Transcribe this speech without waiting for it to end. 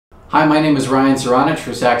Hi, my name is Ryan Saranich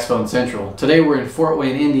for Saxophone Central. Today we're in Fort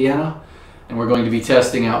Wayne, Indiana, and we're going to be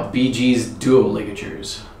testing out BG's Duo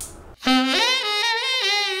Ligatures.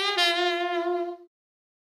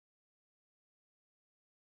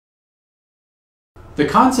 The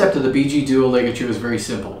concept of the BG Duo Ligature is very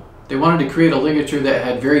simple. They wanted to create a ligature that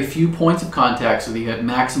had very few points of contact so that you had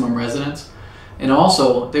maximum resonance, and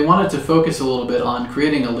also they wanted to focus a little bit on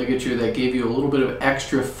creating a ligature that gave you a little bit of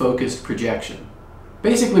extra focused projection.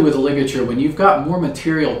 Basically with a ligature, when you've got more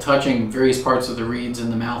material touching various parts of the reeds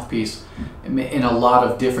and the mouthpiece in a lot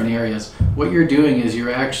of different areas, what you're doing is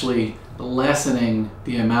you're actually lessening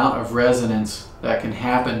the amount of resonance that can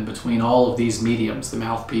happen between all of these mediums, the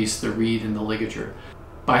mouthpiece, the reed, and the ligature.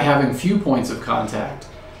 By having few points of contact,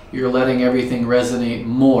 you're letting everything resonate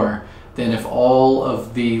more than if all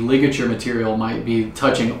of the ligature material might be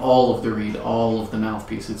touching all of the reed, all of the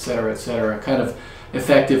mouthpiece, etc., kind of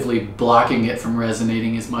effectively blocking it from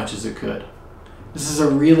resonating as much as it could. This is a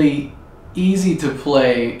really easy to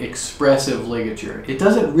play, expressive ligature. It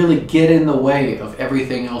doesn't really get in the way of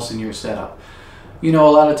everything else in your setup. You know,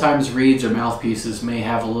 a lot of times reeds or mouthpieces may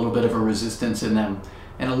have a little bit of a resistance in them,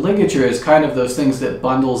 and a ligature is kind of those things that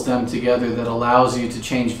bundles them together, that allows you to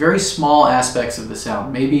change very small aspects of the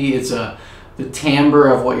sound. Maybe it's the timbre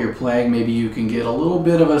of what you're playing. Maybe you can get a little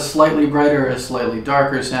bit of a slightly brighter, a slightly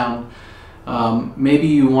darker sound. Maybe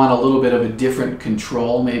you want a little bit of a different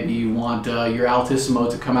control. Maybe you want your altissimo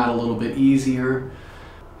to come out a little bit easier.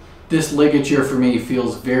 This ligature for me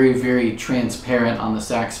feels very, very transparent on the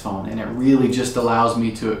saxophone, and it really just allows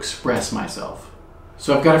me to express myself.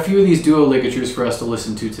 So I've got a few of these duo ligatures for us to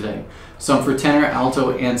listen to today. Some for tenor,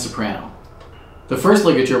 alto, and soprano. The first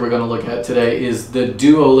ligature we're going to look at today is the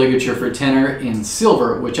duo ligature for tenor in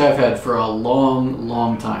silver, which I've had for a long,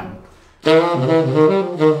 long time.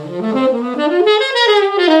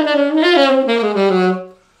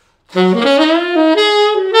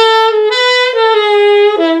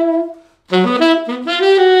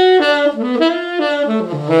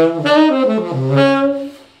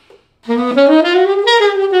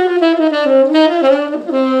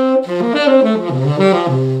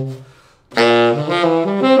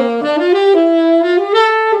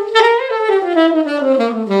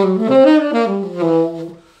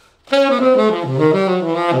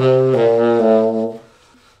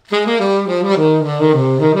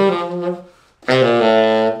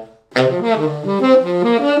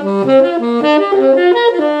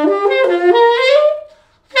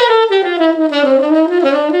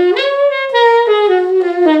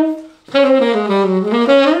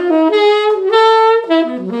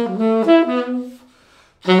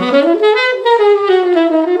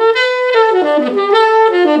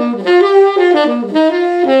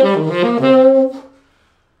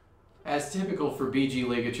 As typical for BG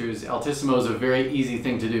ligatures, altissimo is a very easy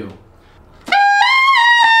thing to do.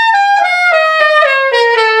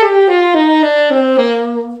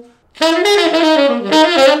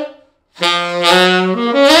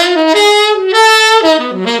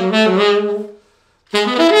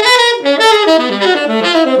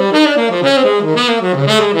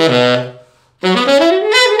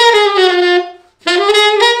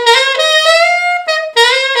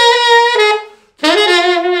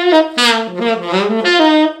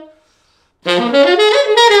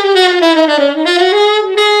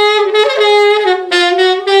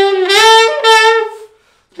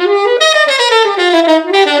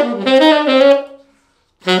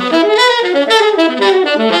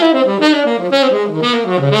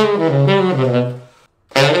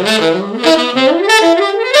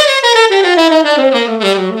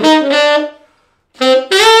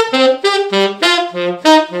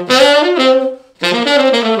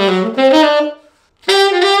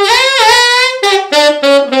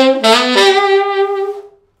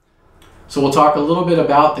 So we'll talk a little bit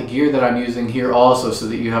about the gear that I'm using here also, so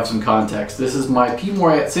that you have some context. This is my P.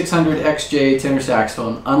 Moriat 600 XJ tenor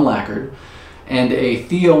saxophone, unlacquered, and a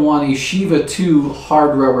Theowani Shiva 2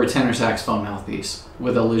 hard rubber tenor saxophone mouthpiece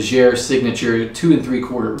with a Ligature signature 2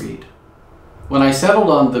 3/4 reed. When I settled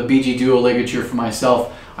on the BG Duo Ligature for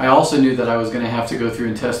myself, I also knew that I was going to have to go through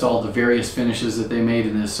and test all the various finishes that they made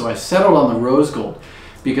in this, so I settled on the rose gold.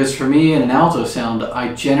 Because for me, in an alto sound,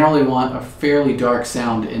 I generally want a fairly dark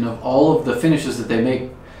sound, and of all of the finishes that they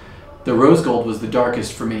make, the rose gold was the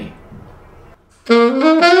darkest for me.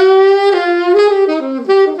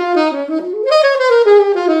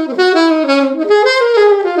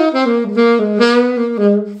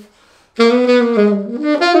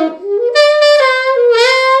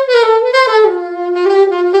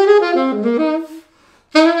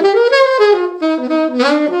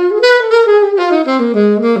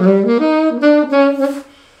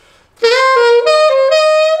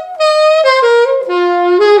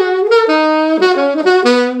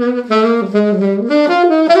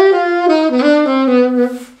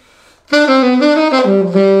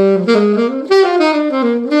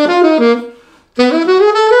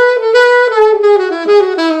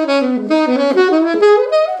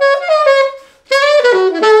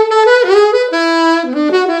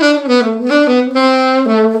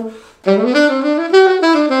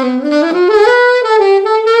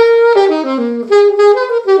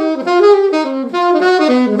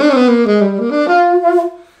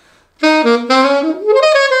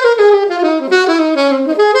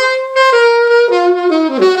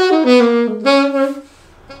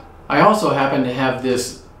 happen to have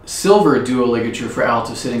this silver duo ligature for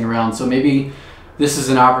alto sitting around, so maybe this is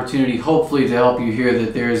an opportunity, hopefully, to help you hear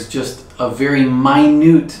that there's just a very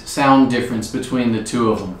minute sound difference between the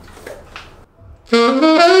two of them.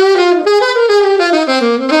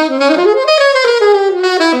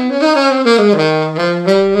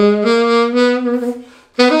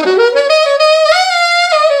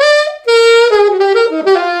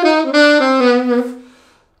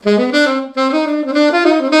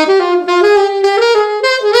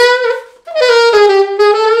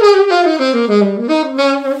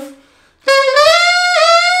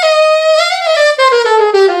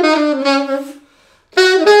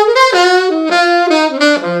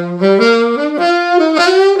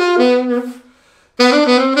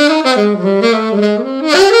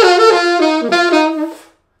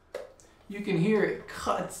 You can hear it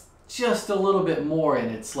cuts just a little bit more,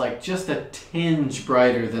 and it's like just a tinge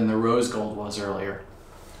brighter than the rose gold was earlier.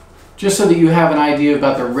 Just so that you have an idea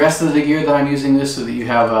about the rest of the gear that I'm using this, so that you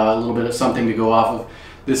have a little bit of something to go off of.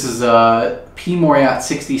 This is a P. Moriat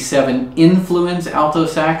 67 Influence alto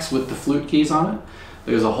sax with the flute keys on it.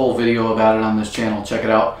 There's a whole video about it on this channel, check it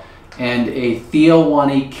out. And a Theo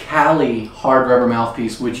Cali hard rubber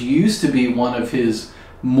mouthpiece, which used to be one of his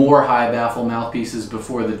more high baffle mouthpieces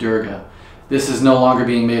before the Durga. This is no longer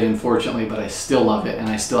being made, unfortunately, but I still love it, and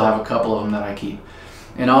I still have a couple of them that I keep.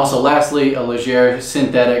 And also, lastly, a Ligature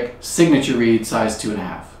synthetic signature reed size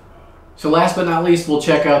 2.5. So last but not least, we'll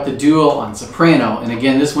check out the Duo on soprano, and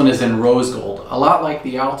again, this one is in rose gold. A lot like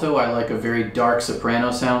the alto, I like a very dark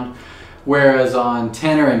soprano sound, whereas on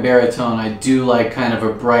tenor and baritone, I do like kind of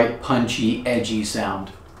a bright, punchy, edgy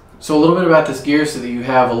sound. So a little bit about this gear so that you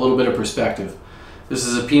have a little bit of perspective. This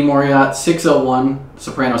is a P. Moriat 601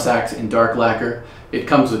 soprano sax in dark lacquer. It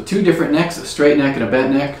comes with two different necks, a straight neck and a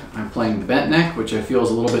bent neck. I'm playing the bent neck, which I feel is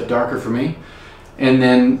a little bit darker for me. And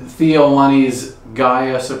then Theo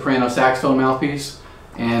Gaia soprano saxophone mouthpiece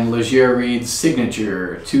and Ligature Reed's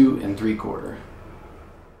signature 2 3/4.